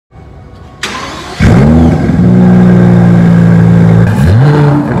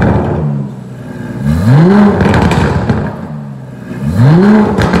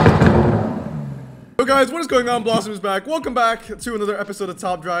guys, what is going on? Blossom is back. Welcome back to another episode of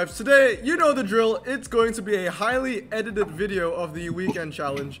Top Drives. Today, you know the drill. It's going to be a highly edited video of the weekend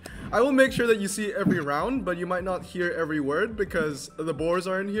challenge. I will make sure that you see every round, but you might not hear every word because the boars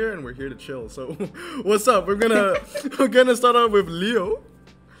are in here and we're here to chill. So, what's up? We're gonna start off with Leo.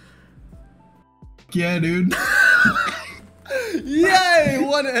 Yeah, dude. Yay!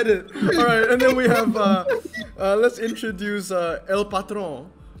 One edit. All right, and then we have let's introduce El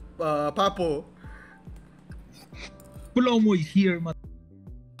Patron, Papo. Plomo is here, man.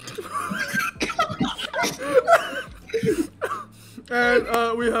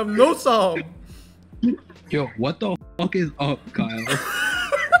 And we have No Psalm. Yo, what the fuck is up, Kyle?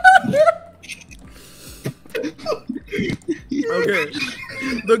 Okay.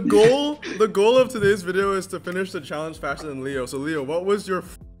 The goal of today's video is to finish the challenge faster than Leo. So Leo, what was your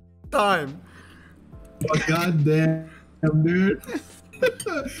time? Oh, god damn, dude.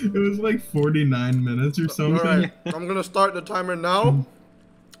 It was like 49 minutes or something. Alright, I'm gonna start the timer now.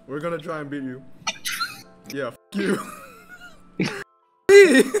 We're gonna try and beat you. Yeah, f you.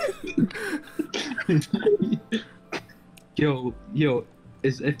 Yo,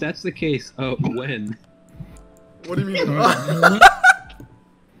 if that's the case, when? What do you mean?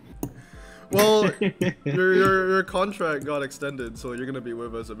 Well, your contract got extended, so you're gonna be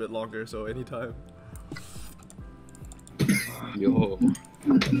with us a bit longer. So anytime. Yo,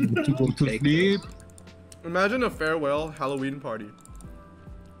 To go to sleep. Imagine a farewell Halloween party.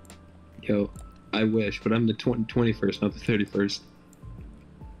 yo, I wish, but I'm the 21st, not the 31st.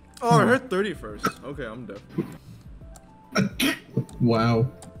 Oh, I heard 31st. Okay, I'm deaf.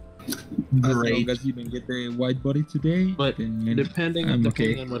 Wow. As long Great. as you didn't get the white body today, But then depending I'm on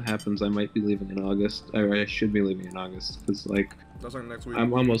okay. what happens, I might be leaving in August. Or I should be leaving in August, because like That's like next week.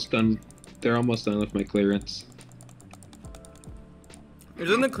 I'm almost done. They're almost done with my clearance.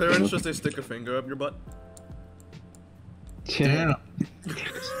 Isn't the clearance just they stick a finger up your butt? Damn.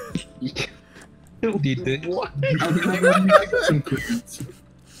 Did they? What? Some clearance.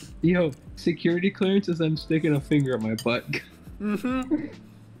 Yo, security clearance is them sticking a finger in my butt. Mm-hmm.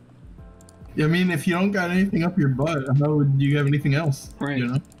 I mean, if you don't got anything up your butt, how would you have anything else? Right. You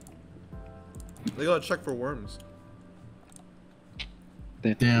know? They gotta check for worms.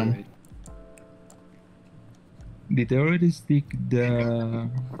 Damn. Right. Did they already stick the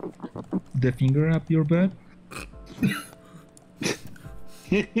finger up your butt?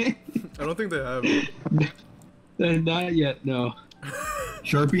 I don't think they have. Not yet, no.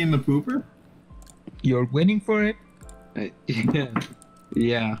 Sharpie in the pooper? You're waiting for it?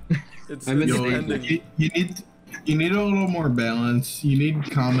 Yeah. It's I'm in it's the pending. You need a little more balance. You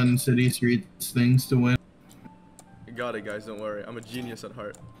need common city streets things to win. You got it, guys. Don't worry. I'm a genius at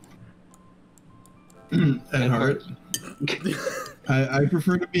heart. At heart. I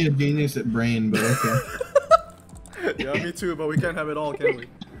prefer to be a genius at brain, but okay. Yeah, me too. But we can't have it all, can we?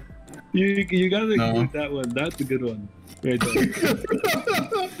 You gotta No. include that one. That's a good one. Right there.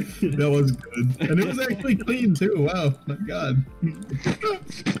 That was good. And it was actually clean too. Wow. My god.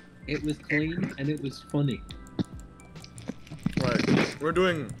 It was clean and it was funny. Right. We're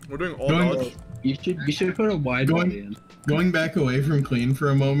doing all Going- dodge. You should put a wide Going- body in. Going back away from clean for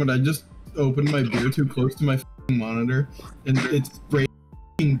a moment, I just opened my beer too close to my f***ing monitor, and it's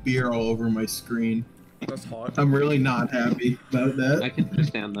spraying beer all over my screen. That's hot. I'm really not happy about I that. can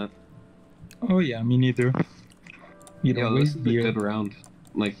understand that. Oh yeah, me neither. You Yo, don't this waste is a beer. good round.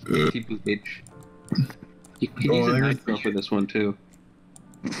 Like, Tipu's bitch. You can Oh, use a there's- nitro for this one too.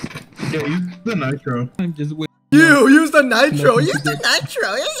 Yeah, use the nitro. I'm just waiting. You use the nitro. Use the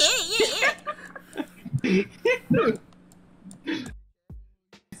nitro.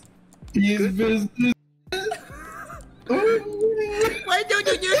 Use business. Why don't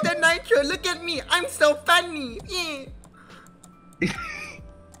you use the nitro? Look at me. I'm so funny. Yeah.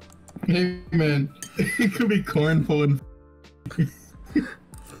 Hey man, it could be corn pulling.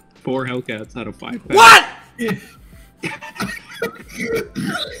 4 Hellcats out of 5 packs. What?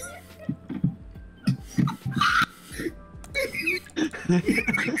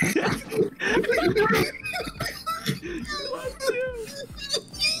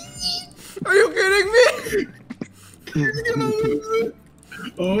 Are you kidding me? He's gonna lose it.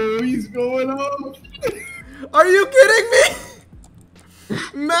 Oh, he's going off. Are you kidding me?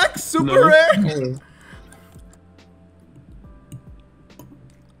 Max super No. rare.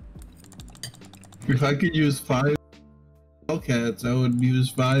 If I could use 5 Hellcats, I would use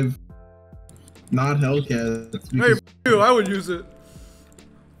 5 not Hellcats. Hey, Because you, I would use it.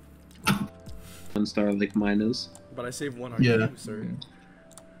 1 star like mine is. But I saved one Yeah. RQ, sir.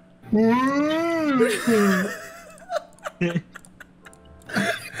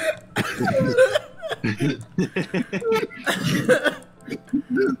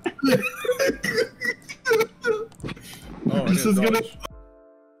 Oh, This is gonna. dodge.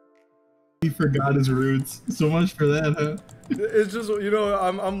 He forgot his roots. So much for that, huh? It's just, you know,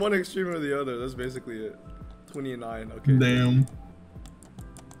 I'm one extreme or the other. That's basically it. 29. Okay. Damn.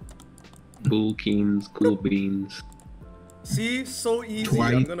 Cool beans, cool beans. See, so easy.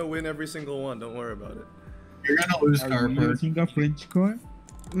 Twice. I'm gonna win every single one. Don't worry about it. You're gonna lose Are car you park. using a French car?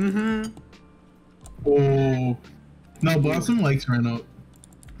 Mm-hmm. Oh. No, Blossom likes Renault.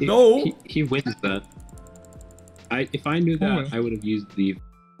 No. He wins that. If I knew that, Oh. I would have used the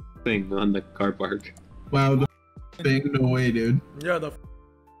thing on the car park. Wow, the thing, no way, dude. Yeah, the.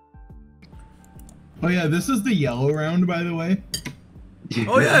 Oh yeah, this is the yellow round, by the way.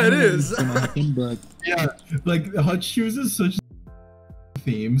 Oh yeah, it is. It's gonna happen, but Yeah, like Hutch chooses such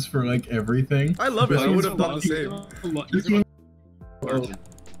themes for like everything. I love it. I This would one's have done the same. This one, oh,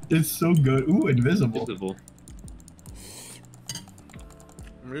 it's so good. Ooh, invisible. Invisible.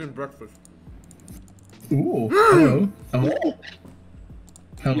 I'm eating breakfast. Ooh, hello. Hello.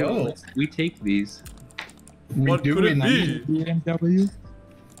 Yo, Hello. we take these. We What do could it indeed. be? BMW.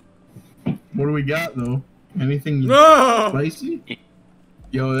 What do we got though? Anything No. spicy?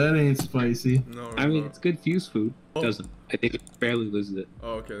 Yo, that ain't spicy. No. I mean, no. it's good fuse food. It doesn't. I think it barely loses it.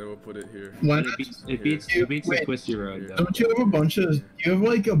 Oh, okay, then we'll put it here. Why It not? beats Here. the Wait. Twisty Road though. Don't you have a bunch of? Do you have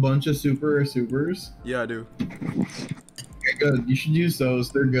like a bunch of supers? Yeah, I do. Okay, good. You should use those.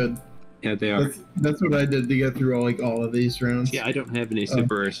 They're good. Yeah, they are. That's what I did to get through all of these rounds. Yeah, I don't have any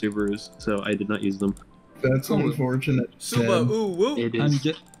Super or Subarus, so I did not use them. That's unfortunate. Suba, Sad. ooh, woo. It I'm is.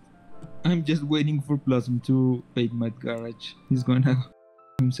 I'm just waiting for Blossom to paint my garage. He's gonna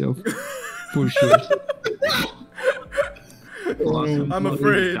himself for sure. Blossom I'm slowly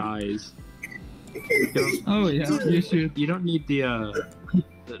afraid. Dies. Oh yeah, you should. You don't need the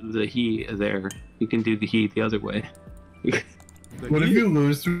he there. You can do the he the other way. What if you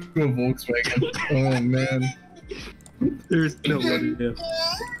lose to a Volkswagen? Oh man. There's no one.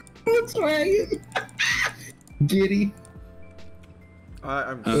 Volkswagen. Giddy.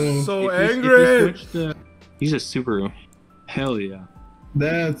 I'm Uh, so If you angry. switch the, use a Subaru. Hell yeah.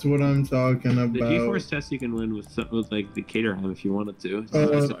 That's what I'm talking The about. G-Force test you can win with like the Caterham if you wanted to. It's Uh,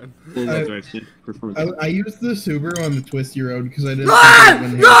 it's a Fine. full-wheel I- drive performance. I used the Subaru on the Twisty Road because I didn't Ah!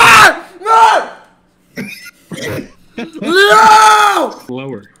 think it would No! No!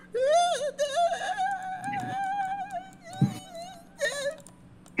 Lower.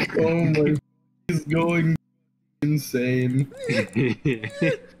 Oh my, he's going insane. You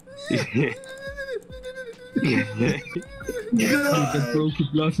can throw to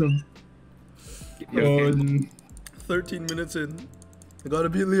Blossom. Oh, 13 minutes in. I gotta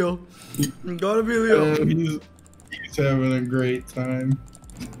beat Leo. I gotta beat Leo. he's having a great time.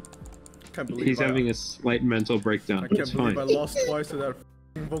 Can't believe He's I, having a slight mental breakdown. I It's can't believe fine. I lost twice to that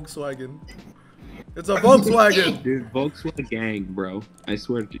f***ing Volkswagen. It's a Volkswagen! Dude, Volkswagen gang, bro. I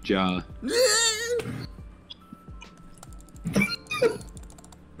swear to Ja.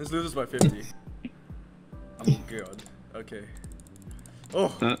 Let's lose this by 50. Oh god. Okay. Oh,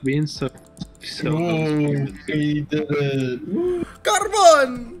 Stop being so Oh, unspoken. he did it.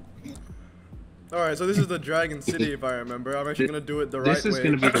 carbon! Alright, so this is the Dragon City if I remember. I'm actually gonna do it the right This way. is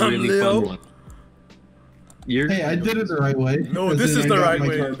gonna be the really Leo? fun one. You're Hey, I did it the right way. No, As this in is I the got right my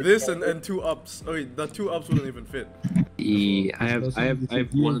way. carbon This copy. and 2 ups. Oh wait, the 2 ups wouldn't even fit. Yeah, I have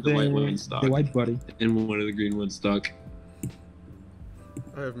one of the white one in stock The white body. and one of the green ones stock.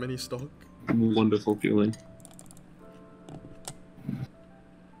 I have many stock. Wonderful feeling.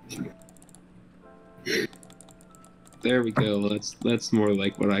 There we go. That's more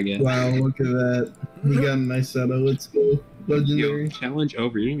like what I get. Wow, look at that. We got a nice setup. Let's go. Yo, Legendary. challenge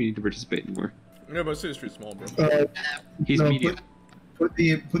over. You don't need to participate anymore. Yeah, but City's pretty small, bro. He's no, medium. Put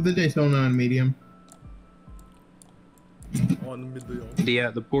the Daytona on medium. On medium.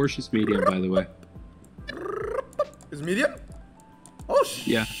 The Porsche is medium, by the way. Is medium? Oh shit!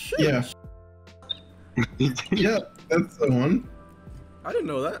 Yeah. Yeah. Yeah, that's the one. I didn't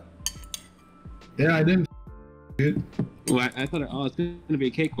know that. Yeah, I didn't. Dude. Well, I thought, oh, it's gonna be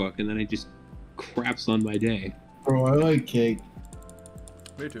a cakewalk, and then I just craps on my day. Bro, I like cake.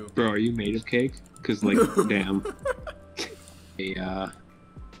 Me too. Bro, are you made of cake? Cause like, damn.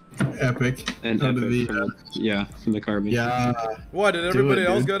 Epic. An Out of epic the, from the carbon. Yeah. Why did Do everybody it,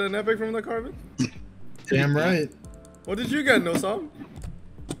 else dude. got an epic from the carbon? Damn right. What did you get, Nosam?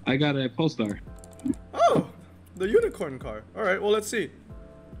 I got a Polestar. Oh, the unicorn car. All right, well let's see.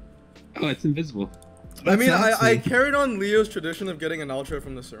 Oh, it's invisible. I mean, That's I nasty. carried on Leo's tradition of getting an ultra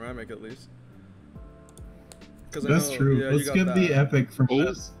from the ceramic at least. 'Cause I That's know- true. yeah, you Let's got get that. the epic from Oh.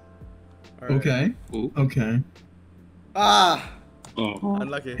 this. Alright. Okay. Ooh. Okay. Ah! Oh.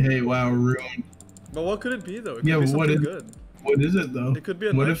 Unlucky. Hey, wow, ruined. But what could it be though? It could Yeah, be what something is- good. What is it though? It could be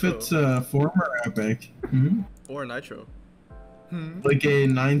a What nitro. if it's a former epic? Hmm? Or a nitro. Hmm? Like a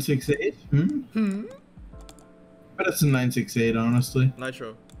 968? Hmm? Hmm? But it's a 968, honestly.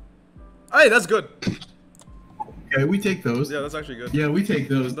 Nitro. Hey, that's good. Okay, we take those. Yeah, that's actually good. Yeah, we take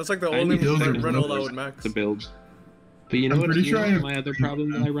those. That's like the I only need those are rental I numbers would max. The build. But you know I'm what? pretty You sure know I what have- my other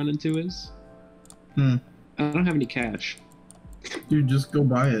problem that I run into is Hmm. I don't have any cash. Dude, just go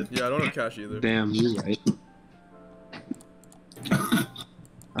buy it. Yeah, I don't have cash either. Damn, you're right. I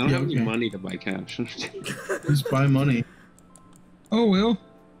don't Yeah, have any okay. money to buy cash. Just buy money. Oh well,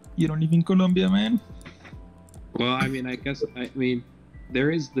 you don't live in Colombia, man. Well, I mean,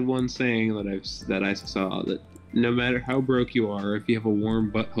 there is the one saying that I saw that no matter how broke you are, if you have a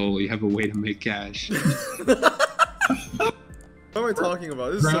warm butthole, you have a way to make cash. What am I talking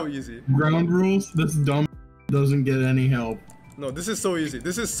about? This is so easy. Ground rules, this dumb doesn't get any help. No, this is so easy.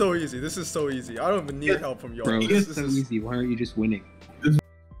 This is so easy. This is so easy. I don't even need help from y'all. Bro, This it's so is... easy. Why aren't you just winning?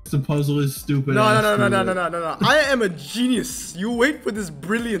 The puzzle is stupid. No, ass no, no, no, to no, it. no, no, no, no. I am a genius. You wait for this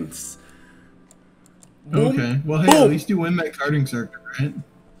brilliance. Boom. Okay, well, hey, Boom. at least you win that karting circuit, right?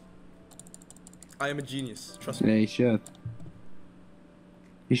 I am a genius. Trust me. Yeah, you should.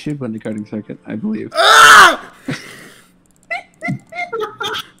 You should win the karting circuit, I believe. Ah!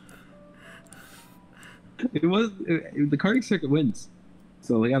 The karting circuit wins.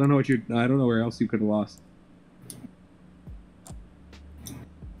 So like I don't know where else you could have lost.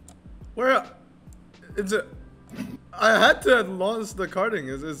 Where? It's a. I had to have lost the karting.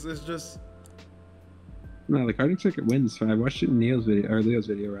 It's just. No, the karting circuit wins. I watched it in Leo's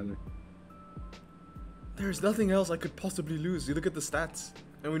video rather. There's nothing else I could possibly lose. You look at the stats,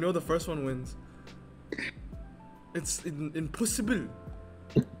 and we know the first one wins. It's impossible.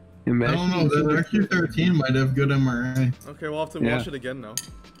 I don't know, the RQ13 might have good MRI. Okay, we'll have to Yeah. watch it again now.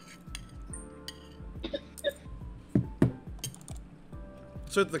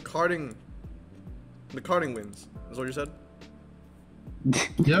 So the karting wins. Is what you said?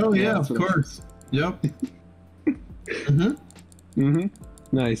 Yeah, that's of what- course. Yep. Mhm. Mm-hmm.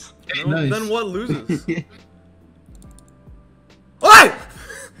 Nice. Hey, No, nice. Then what loses? Oi!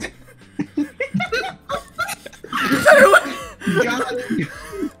 Got it.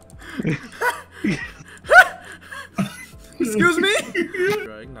 Excuse me?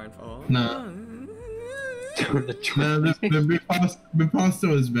 Drag 9 Nah. The No, the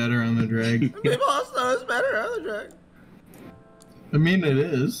Bipasto is better on the drag. Pasta is better on the drag. I mean, it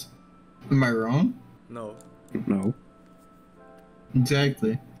is. Am I wrong? No. No.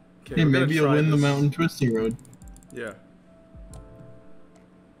 Exactly. Okay, Hey, we're gonna maybe you'll try win the this. Mountain Twisty Road. Yeah.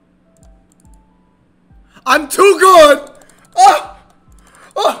 I'm too good! Oh!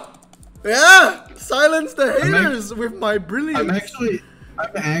 Oh! Yeah! Silence the I'm haters with my brilliance. I'm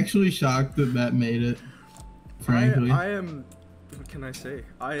actually shocked that made it. Frankly. I am. What can I say?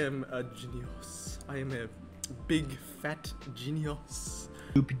 I am a genius. I am a big fat genius.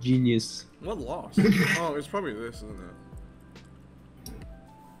 Stupid genius. What lost? Oh, it's probably this, isn't it?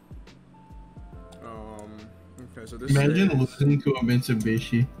 Okay, so this Imagine stays. losing to a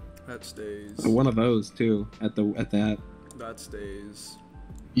Mitsubishi. That stays. One of those too. At that. That stays.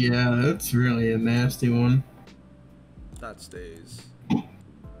 Yeah, that's really a nasty one. That stays.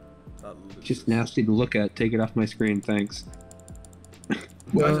 That loses. Just nasty to look at. Take it off my screen, thanks.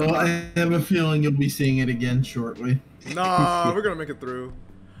 Well, I have a feeling you'll be seeing it again shortly. Nah, we're gonna make it through.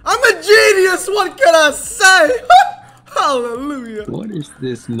 I'm a genius! What can I say? Hallelujah! What is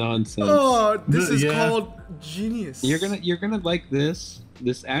this nonsense? Oh, this is Yeah. called genius. You're gonna like this.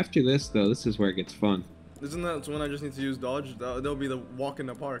 After this though, this is where it gets fun. Isn't that when I just need to use dodge? That'll be the walk in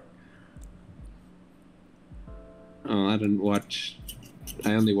the park. Oh, I didn't watch.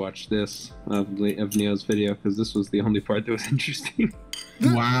 I only watched this of Neo's video because this was the only part that was interesting.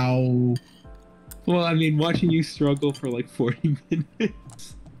 Wow. Well, I mean, watching you struggle for like 40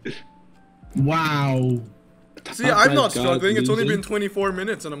 minutes. Wow. See, Top I'm red not god struggling. It's only losing. been 24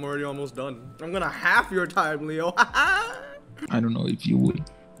 minutes and I'm already almost done. I'm gonna half your time, Leo. I don't know if you would.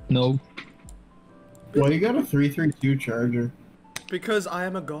 No. Well, you got a 332 charger. Because I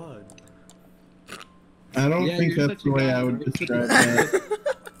am a god. I don't Yeah, think you're that's such a the way god, I would right? describe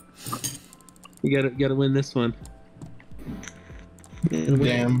that. You gotta win this one.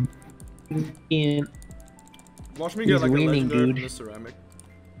 Damn. And Watch me get He's like a winning, legendary dude. from this ceramic.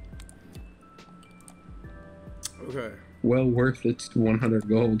 Okay. well worth its 100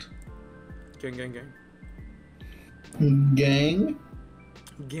 gold. Gang, gang, gang.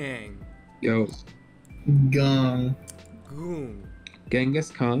 Gang? Yo, Gong. Goon.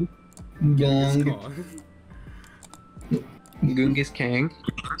 Genghis Khan. Genghis Gong. Khan. Genghis Kang.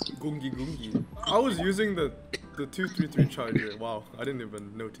 Gungi Gungi. I was using the 233 charger. Wow, I didn't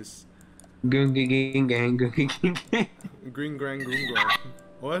even notice. Gungi Ging Gang. Gungi Ging Gang. Green Grang Green Grang.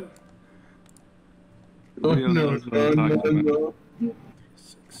 What? Oh, We don't know no, what I'm no, talking no, about. no.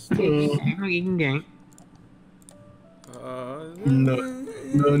 Oh, Gungi Ging Gang. no,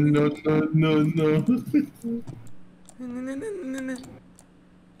 no, no, no, no.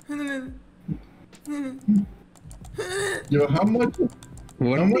 Yo, how much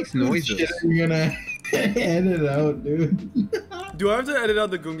What How are much these noises? shit are you gonna edit out, dude? Do I have to edit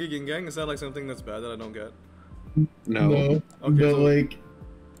out the Gungi Ging Gang? Is that like something that's bad that I don't get? No. Okay, but so-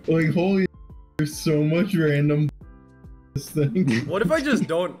 like holy, there's so much random this thing. What if I just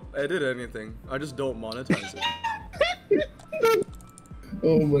don't edit anything? I just don't monetize it.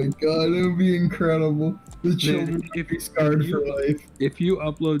 Oh my god, it would be incredible. The children if would be scarred for life. If you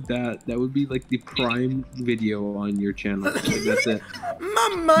upload that, that would be like the prime video on your channel. Like, that's it.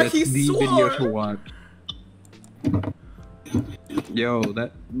 Mama, That's he the video to swore! watch. Yo,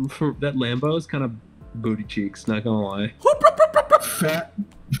 that Lambo is kind of booty cheeks. Not gonna lie.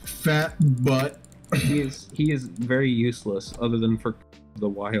 Fat butt. He is very useless, other than for the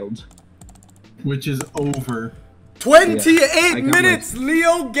wild. Which is over. 28 I got minutes,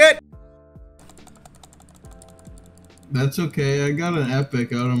 Leo, get. That's okay, I got an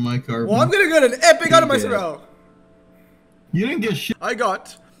epic out of my car. Well, I'm gonna get an epic out of my Yeah. row. You didn't get shit. I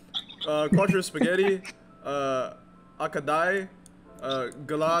got Quattro Spaghetti, Akadai,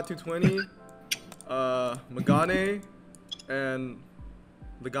 Gala 220, Magane, and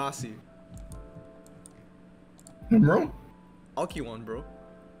Legacy. Bro? I'll key one, bro.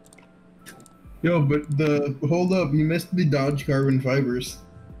 Yo, but hold up, you missed the Dodge carbon fibers.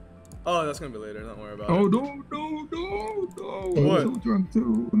 Oh, that's gonna be later. Don't worry about Oh it. no! What? I'm so drunk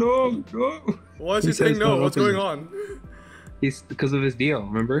too. No. Why is he He saying says no? no, What's open going it. on? He's because of his deal.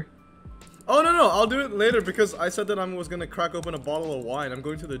 Remember? Oh no, I'll do it later because I said that I was gonna crack open a bottle of wine. I'm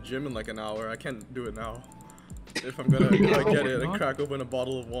going to the gym in like an hour. I can't do it now. If I get it and crack open a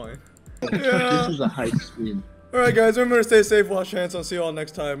bottle of wine. This Yeah. is a hype stream. Alright guys, remember to stay safe, wash hands, I'll see you all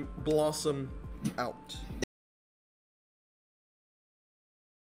next time. Blossom out.